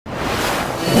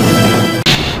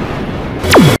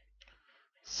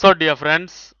So dear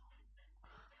friends,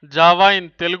 Java in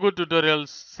Telugu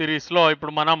tutorials సిరీస్లో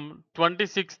ఇప్పుడు మనం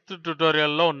 26th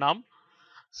ట్యుటోరియల్లో ఉన్నాం.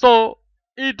 సో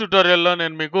ఈ ట్యుటోరియల్లో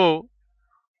నేను మీకు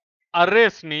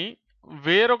అర్రేస్ని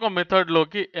వేరొక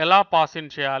మెథడ్లోకి ఎలా పాస్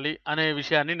ఇన్ చేయాలి అనే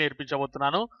విషయాన్ని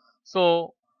నేర్పించబోతున్నాను. సో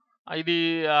ఇది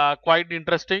క్వైట్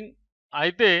ఇంట్రెస్టింగ్.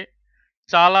 అయితే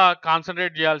చాలా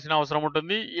కాన్సన్ట్రేట్ చేయాల్సిన అవసరం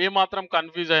ఉంటుంది. ఏ మాత్రం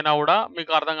కన్ఫ్యూజ్ అయినా కూడా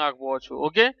మీకు అర్థం కాకపోవచ్చు.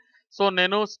 ఓకే, సో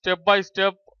నేను స్టెప్ బై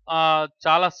స్టెప్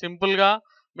చాలా సింపుల్గా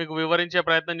మీకు వివరించే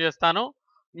ప్రయత్నం చేస్తాను.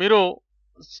 మీరు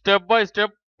స్టెప్ బై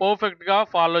స్టెప్ పర్ఫెక్ట్గా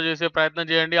ఫాలో చేసే ప్రయత్నం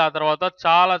చేయండి. ఆ తర్వాత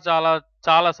చాలా చాలా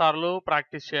చాలా సార్లు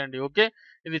ప్రాక్టీస్ చేయండి. ఓకే,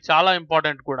 ఇది చాలా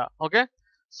ఇంపార్టెంట్ కూడా. ఓకే,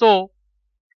 సో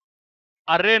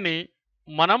అర్రేని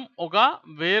మనం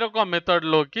వేరొక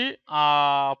మెథడ్లోకి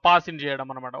పాస్ ఇన్ చేయడం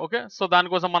అనమాట. ఓకే, సో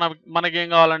దానికోసం మనకేం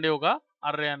కావాలండి, ఒక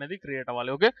అర్రే అనేది క్రియేట్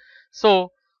అవ్వాలి. ఓకే, సో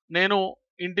నేను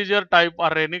ఇంటిజర్ టైప్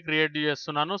అర్రేని క్రియేట్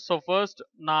చేస్తున్నాను. సో ఫస్ట్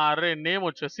నా అర్రే నేమ్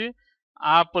వచ్చేసి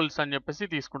యాపిల్స్ అని చెప్పేసి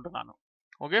తీసుకుంటున్నాను.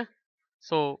 ఓకే,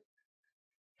 సో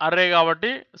అర్రే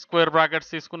కాబట్టి స్క్వేర్ బ్రాకెట్స్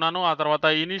తీసుకున్నాను. ఆ తర్వాత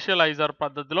ఇనిషియలైజర్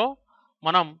పద్ధతిలో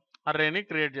మనం అర్రేని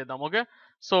క్రియేట్ చేద్దాం. ఓకే,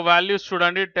 సో వాల్యూస్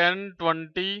చూడండి, 10,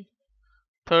 20,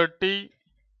 30,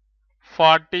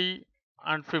 40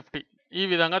 అండ్ 50 ఈ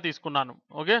విధంగా తీసుకున్నాను.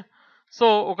 ఓకే, సో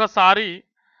ఒకసారి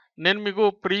నేను మీకు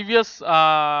ప్రీవియస్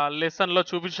లెసన్లో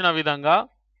చూపించిన విధంగా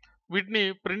వీటిని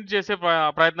ప్రింట్ చేసే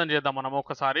ప్రయత్నం చేద్దాం మనం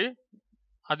ఒకసారి.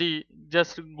 అది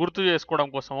జస్ట్ గుర్తు చేసుకోవడం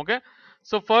కోసం. ఓకే,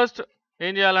 సో ఫస్ట్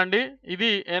ఏం చేయాలండి, ఇది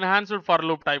ఎన్హాన్స్డ్ ఫర్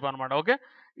లూప్ టైప్ అనమాట. ఓకే,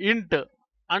 ఇంట్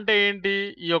అంటే ఏంటి,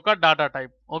 ఈ యొక్క data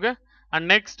type. Okay, and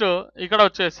next ఇక్కడ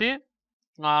వచ్చేసి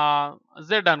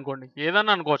జెడ్ అనుకోండి,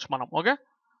 ఏదన్నా అనుకోవచ్చు మనం. ఓకే,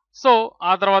 సో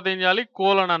ఆ తర్వాత ఏం చేయాలి,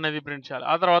 కోలన్ అనేది ప్రింట్ చేయాలి.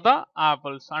 ఆ తర్వాత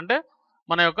యాపిల్స్ అంటే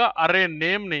మన యొక్క అర్రే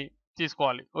నేమ్ని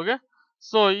తీసుకోవాలి. ఓకే,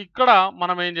 సో ఇక్కడ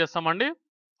మనం ఏం చేస్తామండి,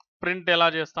 ప్రింట్ ఎలా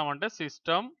చేస్తామంటే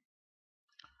system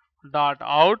dot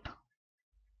out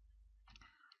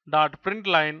dot print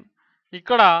line,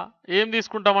 ఇక్కడ ఏం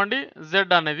తీసుకుంటామండి,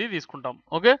 జెడ్ అనేది తీసుకుంటాం.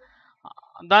 ఓకే,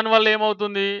 దానివల్ల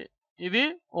ఏమవుతుంది, ఇది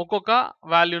ఒక్కొక్క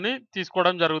వాల్యూని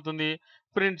తీసుకోవడం జరుగుతుంది,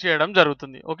 ప్రింట్ చేయడం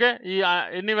జరుగుతుంది. ఓకే, ఈ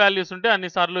ఎన్ని వాల్యూస్ ఉంటే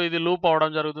అన్నిసార్లు ఇది లూప్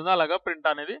అవడం జరుగుతుంది, అలాగా ప్రింట్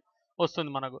అనేది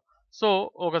వస్తుంది మనకు. సో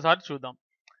ఒకసారి చూద్దాం.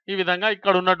 ఈ విధంగా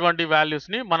ఇక్కడ ఉన్నటువంటి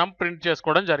వాల్యూస్ని మనం ప్రింట్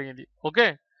చేసుకోవడం జరిగింది. ఓకే,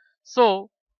 సో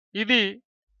ఇది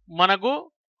మనకు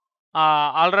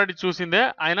ఆల్రెడీ చూసిందే,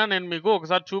 అయినా నేను మీకు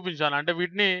ఒకసారి చూపించాను. అంటే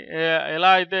వీటిని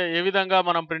ఎలా అయితే ఏ విధంగా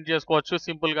మనం ప్రింట్ చేసుకోవచ్చు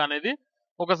సింపుల్గా అనేది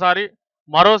ఒకసారి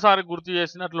మరోసారి గుర్తు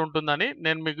చేసినట్లు ఉంటుందని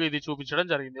నేను మీకు ఇది చూపించడం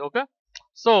జరిగింది. ఓకే,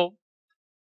 సో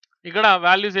ఇక్కడ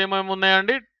వాల్యూస్ ఏమేమి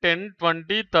ఉన్నాయండి, 10,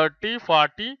 20, 30,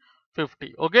 40, 50.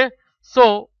 ఓకే, సో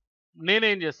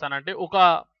నేనేం చేస్తానంటే ఒక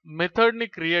మెథడ్ని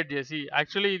క్రియేట్ చేసి,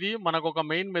 యాక్చువల్లీ ఇది మనకు ఒక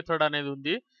మెయిన్ మెథడ్ అనేది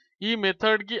ఉంది. ఈ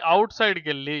మెథడ్కి అవుట్ సైడ్కి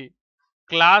వెళ్ళి,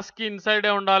 క్లాస్కి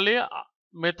ఇన్సైడే ఉండాలి,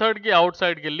 మెథడ్కి అవుట్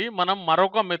సైడ్కి వెళ్ళి మనం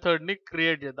మరొక మెథడ్ని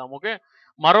క్రియేట్ చేద్దాం. ఓకే,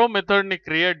 మరో మెథడ్ని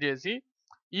క్రియేట్ చేసి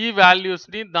ఈ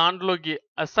వాల్యూస్ని దాంట్లోకి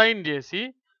అసైన్ చేసి,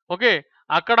 ఓకే,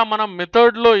 అక్కడ మనం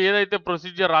మెథడ్లో ఏదైతే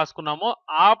ప్రొసీజర్ రాసుకున్నామో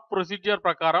ఆ ప్రొసీజర్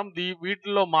ప్రకారం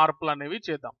వీటిల్లో మార్పులు అనేవి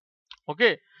చేద్దాం.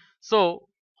 ఓకే, సో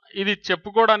ఇది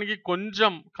చెప్పుకోవడానికి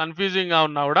కొంచెం కన్ఫ్యూజింగ్గా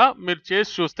ఉన్నా కూడా మీరు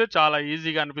చేసి చూస్తే చాలా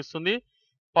ఈజీగా అనిపిస్తుంది.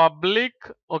 పబ్లిక్,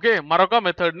 ఓకే, మరొక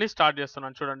మెథడ్ని స్టార్ట్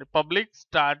చేస్తున్నాను చూడండి, పబ్లిక్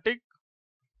స్టాటిక్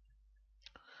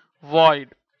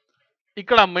వాయిడ్,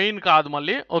 ఇక్కడ మెయిన్ కాదు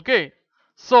మళ్ళీ. ఓకే,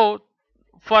 సో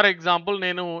ఫర్ ఎగ్జాంపుల్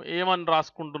నేను ఏమని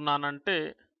రాసుకుంటున్నానంటే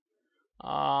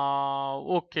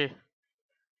ఓకే,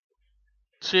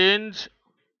 చేంజ్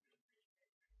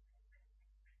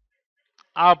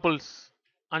యాపిల్స్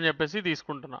అని చెప్పేసి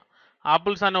తీసుకుంటున్నా.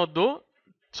 యాపిల్స్ అని వద్దు,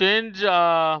 చేంజ్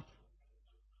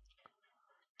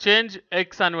చేంజ్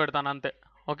ఎక్స్ అని పెడతాను అంతే.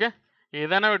 ఓకే,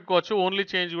 ఏదైనా పెట్టుకోవచ్చు, ఓన్లీ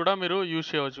చేంజ్ కూడా మీరు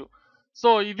యూజ్ చేయవచ్చు. సో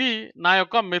ఇది నా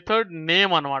యొక్క మెథడ్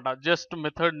నేమ్ అనమాట, జస్ట్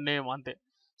మెథడ్ నేమ్ అంతే.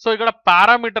 సో ఇక్కడ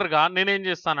పారామీటర్గా నేనేం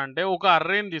చేస్తానంటే ఒక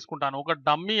అర్రేని తీసుకుంటాను, ఒక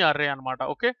డమ్మీ అర్రే అనమాట.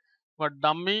 ఓకే, ఒక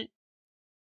డమ్మీ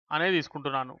అనేది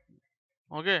తీసుకుంటున్నాను.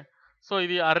 ఓకే, సో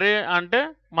ఇది అర్రే అంటే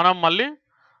మనం మళ్ళీ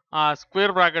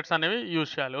స్క్వేర్ బ్రాకెట్స్ అనేవి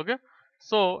యూజ్ చేయాలి. ఓకే,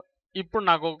 సో ఇప్పుడు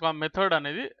నాకు ఒక మెథడ్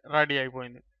అనేది రెడీ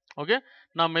అయిపోయింది. ఓకే,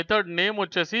 నా మెథడ్ నేమ్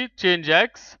వచ్చేసి చేంజ్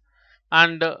ఎక్స్,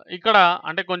 అండ్ ఇక్కడ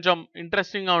అంటే కొంచెం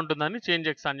ఇంట్రెస్టింగ్గా ఉంటుందని చేంజ్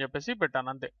ఎక్స్ అని చెప్పేసి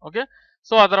పెట్టాను అంతే. ఓకే,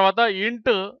 సో ఆ తర్వాత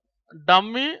ఇంట్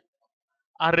డమ్మీ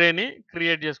అర్రేని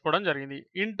క్రియేట్ చేసుకోవడం జరిగింది.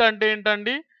 ఇంట్ అంటే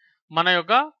ఏంటండి, మన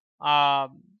యొక్క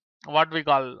what we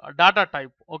call data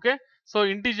type. Okay, so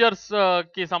integers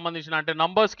కి సంబంధించిన అంటే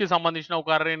నంబర్స్కి సంబంధించిన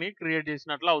ఒక అర్రేని క్రియేట్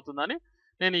చేసినట్లు అవుతుందని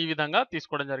నేను ఈ విధంగా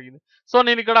తీసుకోవడం జరిగింది. సో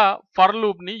నేను ఇక్కడ ఫర్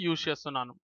లూప్ని యూజ్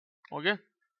చేస్తున్నాను. ఓకే,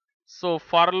 సో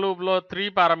ఫర్ లూప్లో 3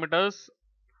 పారామీటర్స్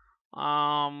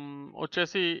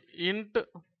వచ్చేసి ఇంట్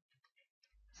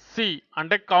సి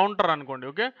అంటే కౌంటర్ అనుకోండి.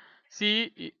 Okay, C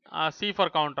C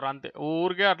for counter అంతే.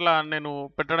 ఊరికే అట్లా నేను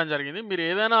పెట్టడం జరిగింది. మీరు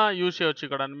ఏదైనా యూజ్ చేయొచ్చు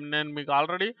ఇక్కడ. నేను మీకు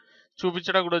ఆల్రెడీ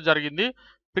చూపించడం కూడా జరిగింది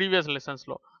ప్రీవియస్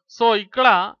లెసన్స్‌లో. సో, ఇక్కడ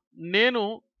నేను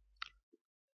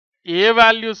ఏ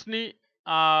వాల్యూస్‌ని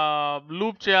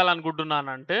లూప్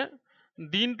చేయాలనుకుంటున్నానంటే,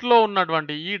 దీంట్లో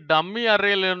ఉన్నటువంటి ఈ డమ్మీ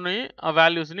అర్రేలోని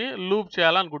వాల్యూస్‌ని లూప్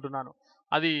చేయాలనుకుంటున్నాను.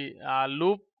 అది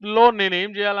లూప్‌లో నేనేం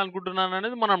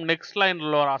చేయాలనుకుంటున్నాననేది మనం నెక్స్ట్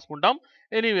లైన్‌లో రాసుకుంటాం.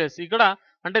 ఎనీవేస్ ఇక్కడ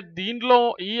అంటే దీంట్లో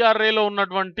ఈ అర్రేలో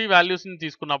ఉన్నటువంటి వాల్యూస్‌ని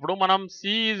తీసుకున్నప్పుడు మనం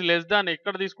సి ఈజ్ లెస్ థాన్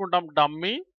ఎక్కడ తీసుకుంటాం?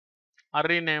 Dummy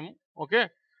array name. ఓకే.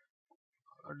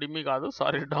 డిమ్మీ కాదు,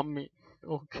 sorry dummy.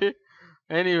 Okay.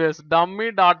 Anyways dummy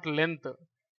dot length.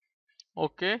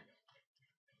 Okay.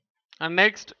 And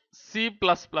next C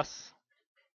plus plus.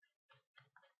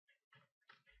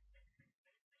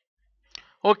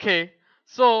 Okay.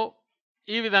 So,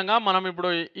 ఈ విధంగా మనం ఇప్పుడు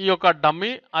ఈ యొక్క డమ్మీ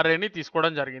అర్రేని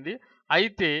తీసుకోవడం జరిగింది.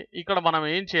 అయితే ఇక్కడ మనం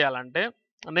ఏం చేయాలంటే,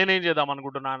 నేనేం చేద్దాం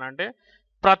అనుకుంటున్నానంటే,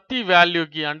 ప్రతి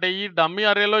వాల్యూకి అంటే ఈ డమ్మీ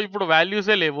అర్రేలో ఇప్పుడు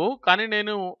వాల్యూసే లేవు. కానీ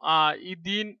నేను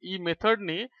ఈ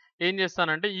మెథడ్‌ని ఏం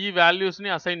చేస్తానంటే, ఈ వాల్యూస్‌ని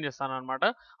అసైన్ చేస్తాననమాట.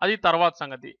 అది తర్వాత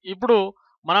సంగతి. ఇప్పుడు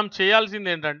మనం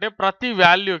చేయాల్సిందేంటంటే, ప్రతి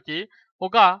వాల్యూకి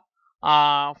ఒక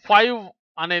 5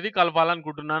 అనేది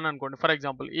కలపాలనుకుంటున్నాను అనుకోండి. ఫర్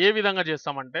ఎగ్జాంపుల్ ఏ విధంగా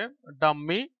చేస్తామంటే,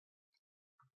 డమ్మీ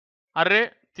అర్రే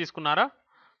తీసుకున్నారా?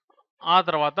 ఆ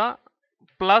తర్వాత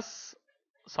plus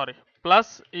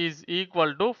plus is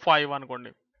equal to 5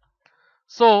 అనుకోండి.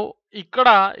 సో, ఇక్కడ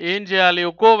ఏం చేయాలి?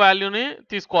 ఒక్కో వాల్యూని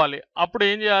తీసుకోవాలి. అప్పుడు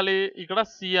ఏం చేయాలి? ఇక్కడ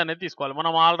సి అనేది తీసుకోవాలి.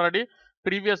 మనం ఆల్రెడీ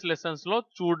ప్రీవియస్ లెసన్స్‌లో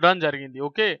చూడడం జరిగింది.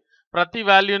 ఓకే. ప్రతి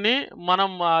వాల్యూని మనం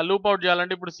లూప్ అవుట్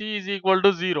చేయాలంటే ఇప్పుడు C is equal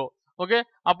to 0. Okay.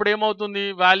 అప్పుడు ఏమవుతుంది?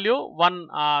 వాల్యూ 1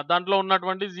 దాంట్లో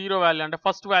ఉన్నటువంటి 0 వాల్యూ అంటే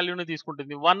ఫస్ట్ వాల్యూని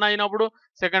తీసుకుంటుంది. 1 అయినప్పుడు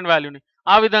సెకండ్ వాల్యూని.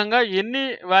 ఆ విధంగా ఎన్ని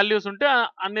వాల్యూస్ ఉంటే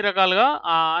అన్ని రకాలుగా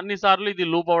అన్ని సార్లు ఇది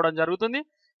లూప్ అవ్వడం జరుగుతుంది.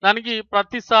 దానికి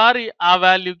ప్రతిసారి ఆ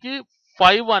వాల్యూకి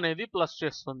 5 అనేది ప్లస్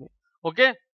చేస్తుంది. ఓకే.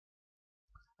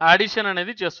 అడిషన్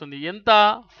అనేది చేస్తుంది. ఎంత?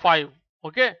 5.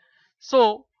 ఓకే. సో,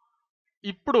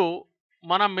 ఇప్పుడు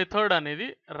మన మెథడ్ అనేది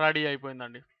రెడీ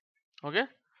అయిపోయిందండి. ఓకే.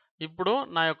 ఇప్పుడు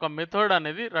నా యొక్క మెథడ్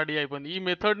అనేది రెడీ అయిపోయింది. ఈ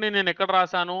మెథడ్‌ని నేను ఎక్కడ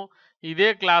రాసాను? ఇదే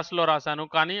క్లాస్‌లో రాసాను.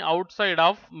 కానీ out side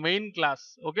of main class.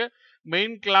 Okay.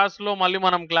 Main క్లాస్‌లో మళ్ళీ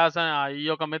మనం ఈ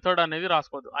యొక్క మెథడ్ అనేది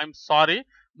రాసుకోవద్దు. I am sorry.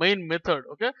 Main method.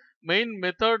 Okay. Main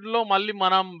మెథడ్‌లో మళ్ళీ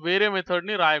మనం వేరే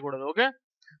మెథడ్‌ని రాయకూడదు. ఓకే.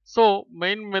 సో,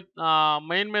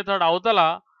 మెయిన్ మెథడ్ అవతల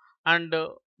అండ్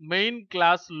మెయిన్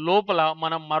క్లాస్ లోపల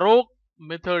మనం మరో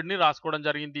మెథడ్‌ని రాసుకోవడం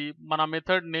జరిగింది. మన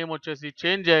మెథడ్ నేమ్ వచ్చేసి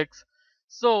చేంజ్ ఎక్స్.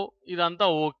 సో, ఇదంతా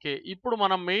ఓకే. ఇప్పుడు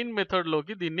మనం మెయిన్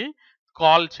మెథడ్‌లోకి దీన్ని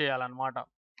కాల్ చేయాలన్నమాట.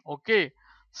 Okay.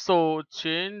 So,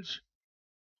 change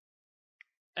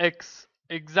X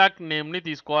exact నేమ్‌ని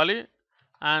తీసుకోవాలి.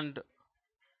 అండ్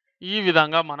ఈ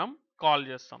విధంగా మనం కాల్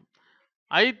చేస్తాం.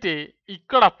 అయితే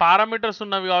ఇక్కడ పారామీటర్స్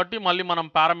ఉన్నవి కాబట్టి మళ్ళీ మనం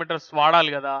పారామీటర్స్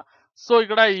వాడాలి కదా! సో,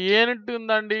 ఇక్కడ ఏంటి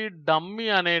ఉందండి? డమ్మీ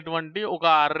అనేటువంటి ఒక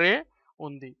అర్రే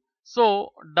ఉంది. సో,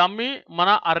 డమ్మీ మన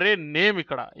అర్రే నేమ్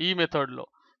ఇక్కడ ఈ మెథడ్‌లో.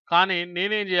 కానీ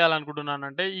నేనేం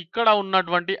చేయాలనుకుంటున్నానంటే, ఇక్కడ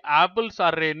ఉన్నటువంటి యాపిల్స్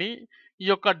అర్రేని ఈ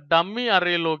యొక్క డమ్మీ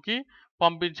అర్రేలోకి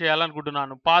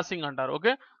పంపించేయాలనుకుంటున్నాను. పాసింగ్ అంటారు.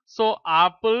 ఓకే. సో,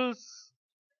 యాపిల్స్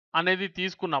అనేది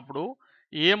తీసుకున్నప్పుడు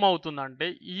ఏమవుతుందంటే,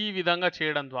 ఈ విధంగా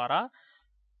చేయడం ద్వారా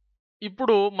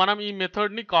ఇప్పుడు మనం ఈ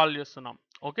మెథడ్‌ని కాల్ చేస్తున్నాం.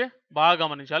 ఓకే. బాగా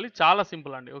గమనించాలి. చాలా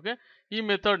సింపుల్ అండి. ఓకే. ఈ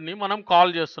మెథడ్‌ని మనం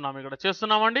కాల్ చేస్తున్నాం ఇక్కడ.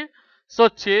 చేస్తున్నామండి? సో,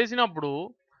 చేసినప్పుడు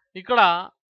ఇక్కడ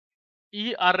ఈ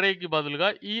అర్రేకి బదులుగా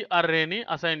ఈ అర్రేని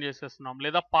అసైన్ చేసేస్తున్నాం.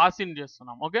 లేదా పాసింగ్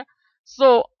చేస్తున్నాం. ఓకే. సో,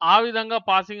 ఆ విధంగా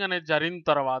పాసింగ్ అనేది జరిగిన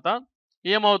తర్వాత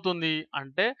ఏమవుతుంది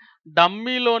అంటే,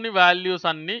 డమ్మీలోని వాల్యూస్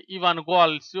అన్నీ ఇవి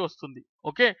అనుకోవాల్సి వస్తుంది.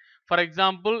 Okay. For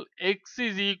example X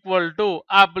is equal to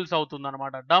apples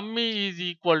అవుతుందన్నమాట. Dummy is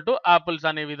equal to apples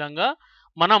అనే విధంగా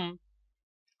మనం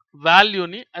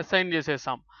వాల్యూని అసైన్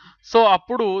చేసేసాం. సో,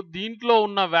 అప్పుడు దీంట్లో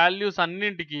ఉన్న వాల్యూస్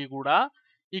అన్నింటికి కూడా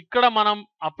ఇక్కడ మనం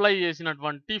అప్లై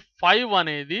చేసినటువంటి 5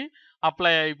 అనేది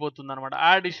అప్లై అయిపోతుందన్నమాట.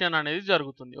 అడిషన్ అనేది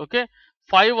జరుగుతుంది. ఓకే.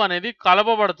 5 అనేది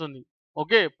కలపబడుతుంది.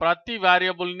 ఓకే. ప్రతి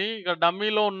వేరియబుల్‌ని ఇక్కడ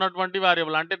డమ్మీలో ఉన్నటువంటి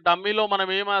వేరియబుల్ అంటే డమ్మీలో మనం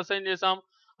ఏం అసైన్ చేసాం?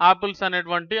 యాపిల్స్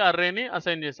అనేటువంటి అర్రేని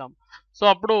అసైన్ చేసాం. సో,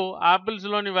 అప్పుడు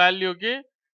యాపిల్స్‌లోని వాల్యూకి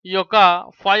ఈ యొక్క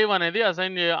 5 అనేది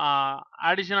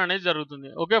అడిషన్ అనేది జరుగుతుంది.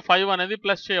 ఓకే. 5 అనేది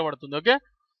ప్లస్ చేయబడుతుంది. ఓకే.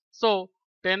 సో,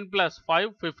 10 +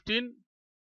 5 15,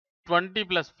 20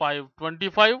 + 5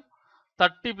 25,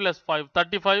 30 + 5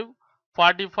 35,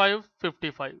 45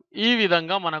 55 ఈ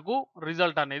విధంగా మనకు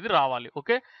రిజల్ట్ అనేది రావాలి.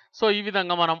 ఓకే. సో, ఈ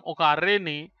విధంగా మనం ఒక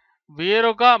అర్రేని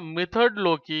వేరొక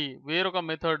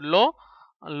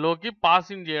మెథడ్‌లోకి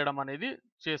పాసింగ్ చేయడం అనేది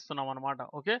చేస్తున్నాం అన్నమాట.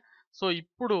 ఓకే. సో,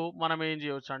 ఇప్పుడు మనం ఏం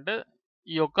చేయొచ్చు అంటే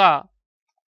ఈ యొక్క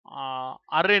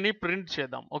అర్రేని ప్రింట్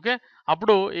చేద్దాం. ఓకే,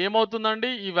 అప్పుడు ఏమవుతుందండి,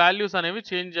 ఈ వాల్యూస్ అనేవి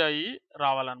చేంజ్ అయ్యి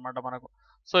రావాలన్నమాట మనకు.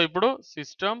 సో ఇప్పుడు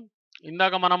సిస్టమ్,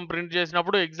 ఇందాక మనం ప్రింట్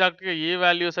చేసినప్పుడు ఎగ్జాక్ట్గా ఏ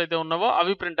వాల్యూస్ అయితే ఉన్నావో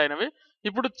అవి ప్రింట్ అయినవి,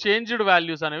 ఇప్పుడు చేంజ్డ్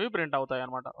వాల్యూస్ అనేవి ప్రింట్ అవుతాయి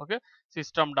అనమాట. Okay,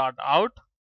 system dot out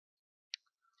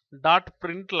dot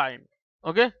print line.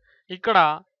 Okay, ఇక్కడ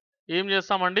ఏం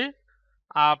చేస్తామండి,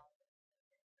 ఆ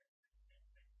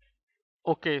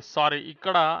ఓకే సారీ,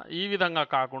 ఇక్కడ ఈ విధంగా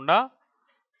కాకుండా,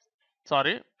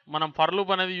 సారీ, మనం ఫర్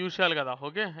లూప్ అనేది యూజ్ చేయాలి కదా.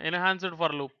 Okay, enhanced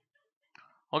for loop.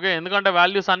 Okay, ఎందుకంటే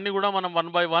వాల్యూస్ అన్ని కూడా మనం 1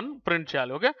 by 1 ప్రింట్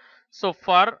చేయాలి. ఓకే, సో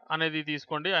ఫర్ అనేది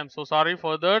తీసుకోండి. I'm so sorry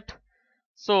for that.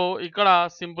 So ఇక్కడ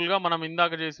సింపుల్గా మనం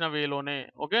ఇందాక చేసిన వేలోనే,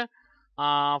 ఓకే,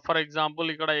 ఫర్ ఎగ్జాంపుల్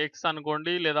ఇక్కడ ఎక్స్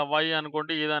అనుకోండి లేదా వై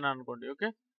అనుకోండి, ఏదైనా అనుకోండి. ఓకే,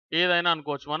 ఏదైనా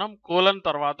అనుకోవచ్చు. మనం కోలన్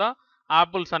తర్వాత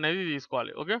యాపిల్స్ అనేది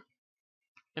తీసుకోవాలి. ఓకే,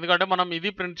 ఎందుకంటే మనం ఇది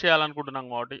ప్రింట్ చేయాలనుకుంటున్నాం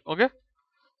కాబట్టి. ఓకే,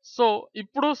 సో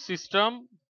ఇప్పుడు system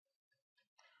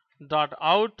dot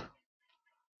out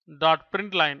dot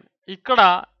print line, ఇక్కడ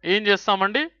ఏం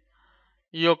చేస్తామండి,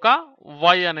 ఈ యొక్క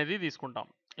వై అనేది తీసుకుంటాం.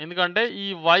 ఎందుకంటే ఈ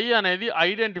వై అనేది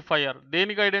ఐడెంటిఫైయర్.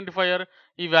 దేనికి ఐడెంటిఫైయర్?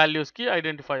 ఈ వాల్యూస్కి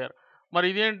ఐడెంటిఫైయర్. మరి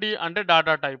ఇదేంటి అంటే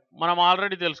డేటా టైప్, మనం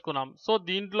ఆల్రెడీ తెలుసుకున్నాం. సో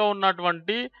దీంట్లో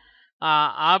ఉన్నటువంటి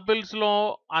యాపిల్స్లో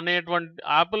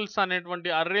యాపిల్స్ అనేటువంటి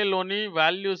అర్రేలోని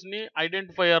వాల్యూస్ని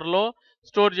ఐడెంటిఫైయర్లో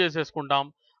స్టోర్ చేసేసుకుంటాం.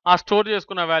 ఆ స్టోర్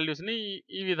చేసుకున్న వాల్యూస్ని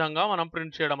ఈ విధంగా మనం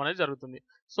ప్రింట్ చేయడం అనేది జరుగుతుంది.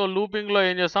 సో లూపింగ్లో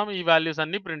ఏం చేస్తాం, ఈ వాల్యూస్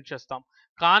అన్ని ప్రింట్ చేస్తాం.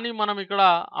 కానీ మనం ఇక్కడ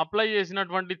అప్లై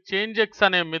చేసినటువంటి చేంజ్ ఎక్స్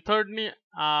అనే మెథడ్ని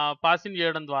పాసింగ్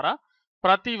చేయడం ద్వారా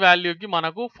ప్రతి వాల్యూకి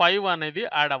మనకు 5 అనేది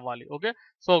యాడ్ అవ్వాలి. ఓకే,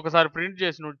 సో ఒకసారి ప్రింట్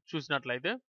చేసి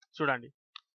చూసినట్లయితే చూడండి,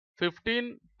 15,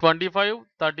 25,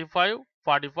 35,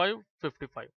 45,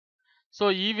 55. సో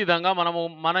ఈ విధంగా మనము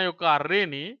మన యొక్క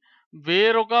అర్రేని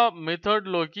వేరొక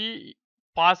మెథడ్లోకి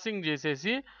పాసింగ్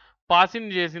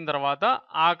చేసిన తర్వాత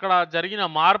అక్కడ జరిగిన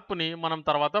మార్పుని మనం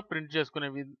తర్వాత ప్రింట్ చేసుకునే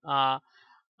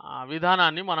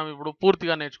విధానాన్ని మనం ఇప్పుడు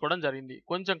పూర్తిగా నేర్చుకోవడం జరిగింది.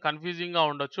 కొంచెం కన్ఫ్యూజింగ్గా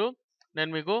ఉండొచ్చు,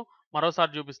 నేను మీకు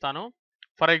మరోసారి చూపిస్తాను.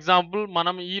 ఫర్ ఎగ్జాంపుల్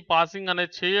మనం ఈ పాసింగ్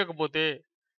అనేది చేయకపోతే,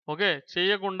 ఓకే,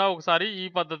 చేయకుండా ఒకసారి ఈ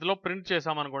పద్ధతిలో ప్రింట్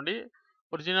చేసామనుకోండి,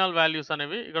 ఒరిజినల్ వాల్యూస్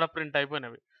అనేవి ఇక్కడ ప్రింట్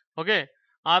అయిపోయినవి. ఓకే,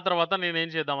 ఆ తర్వాత నేను ఏం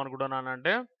చేద్దాం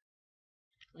అనుకుంటున్నానంటే,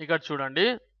 ఇక్కడ చూడండి,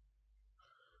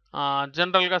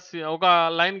 జనరల్గా ఒక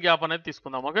లైన్ గ్యాప్ అనేది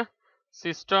తీసుకుందాం. Okay,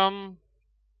 system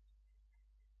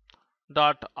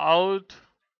dot out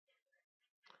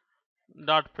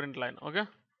dot print line. Okay,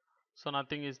 so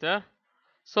nothing is there.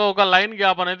 So ఒక లైన్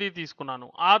గ్యాప్ అనేది తీసుకున్నాను.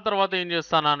 ఆ తర్వాత ఏం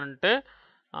చేస్తానంటే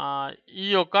ఈ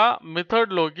యొక్క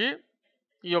మెథడ్లోకి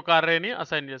ఈ యొక్క అర్రేని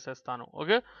అసైన్ చేసేస్తాను.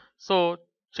 ఓకే, సో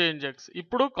చేంజ్ ఎక్స్,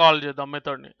 ఇప్పుడు కాల్ చేద్దాం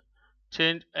మెథడ్ని.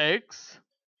 చేంజ్ ఎక్స్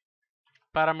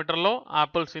పారామీటర్లో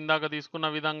యాపిల్స్ ఇందాక తీసుకున్న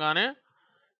విధంగానే,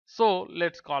 సో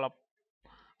లెట్స్ కాల్ అప్.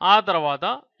 ఆ తర్వాత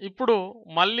ఇప్పుడు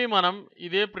మళ్ళీ మనం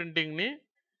ఇదే ప్రింటింగ్ని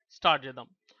స్టార్ట్ చేద్దాం.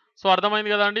 సో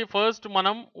అర్థమైంది కదండి, ఫస్ట్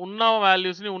మనం ఉన్న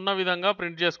వాల్యూస్ని ఉన్న విధంగా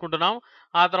ప్రింట్ చేసుకుంటున్నాం.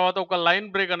 ఆ తర్వాత ఒక లైన్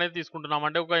బ్రేక్ అనేది తీసుకుంటున్నాం,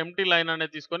 అంటే ఒక ఎంటీ లైన్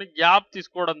అనేది తీసుకొని గ్యాప్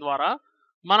తీసుకోవడం ద్వారా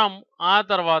మనం ఆ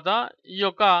తర్వాత ఈ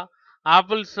యొక్క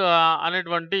యాపిల్స్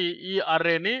అనేటువంటి ఈ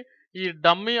అర్రేని ఈ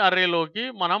డమ్మీ అర్రేలోకి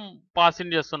మనం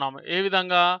పాసింగ్ చేస్తున్నాం. ఏ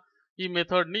విధంగా? ఈ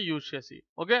మెథడ్ని యూజ్ చేసి.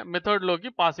 ఓకే, మెథడ్లోకి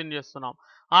పాసింగ్ చేస్తున్నాం.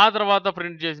 ఆ తర్వాత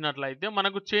ప్రింట్ చేసినట్లయితే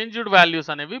మనకు చేంజ్డ్ వాల్యూస్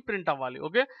అనేవి ప్రింట్ అవ్వాలి.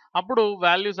 ఓకే, అప్పుడు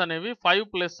వాల్యూస్ అనేవి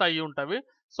 5+ అయ్యి ఉంటవి.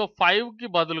 సో 5కి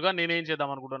బదులుగా నేనేం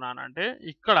చేద్దాం అనుకుంటున్నాను అంటే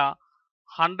ఇక్కడ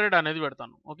 100 అనేది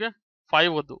పెడతాను. ఓకే,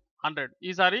 5 వద్దు, 100.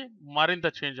 ఈసారి మరింత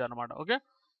చేంజ్ అనమాట. ఓకే,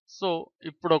 సో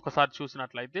ఇప్పుడు ఒకసారి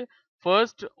చూసినట్లయితే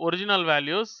ఫస్ట్ ఒరిజినల్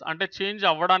వాల్యూస్ అంటే చేంజ్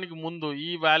అవ్వడానికి ముందు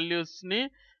ఈ వాల్యూస్ని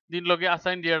దీంట్లోకి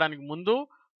అసైన్ చేయడానికి ముందు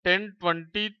 10,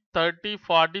 20, 30,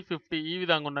 40, 50 ఈ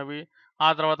విధంగా ఉన్నవి. ఆ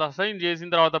తర్వాత అసైన్ చేసిన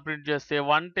తర్వాత ప్రింట్ చేస్తే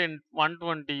 110,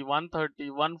 120, 130,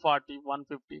 140,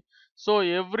 150. సో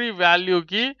ఎవ్రీ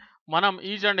వాల్యూకి మనం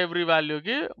ఈచ్ అండ్ ఎవ్రీ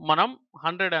వాల్యూకి మనం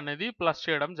 100 అనేది ప్లస్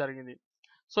చేయడం జరిగింది.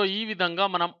 సో ఈ విధంగా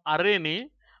మనం అర్రేని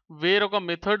వేరొక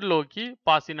మెథడ్లోకి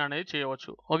పాసింగ్ అనేది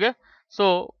చేయవచ్చు. ఓకే, సో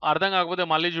అర్థం కాకపోతే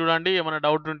మళ్ళీ చూడండి, ఏమైనా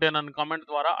డౌట్ ఉంటే నన్ను కామెంట్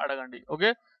ద్వారా అడగండి. ఓకే,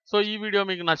 సో ఈ వీడియో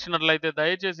మీకు నచ్చినట్లయితే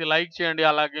దయచేసి లైక్ చేయండి.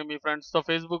 అలాగే మీ ఫ్రెండ్స్తో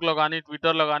ఫేస్బుక్లో కానీ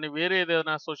ట్విట్టర్లో కానీ వేరే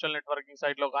ఏదైనా సోషల్ నెట్వర్కింగ్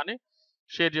సైట్లో కానీ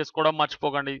షేర్ చేసుకోవడం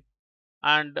మర్చిపోకండి.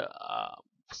 అండ్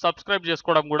సబ్స్క్రైబ్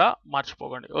చేసుకోవడం కూడా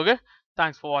మర్చిపోకండి. Okay,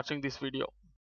 thanks for watching this video.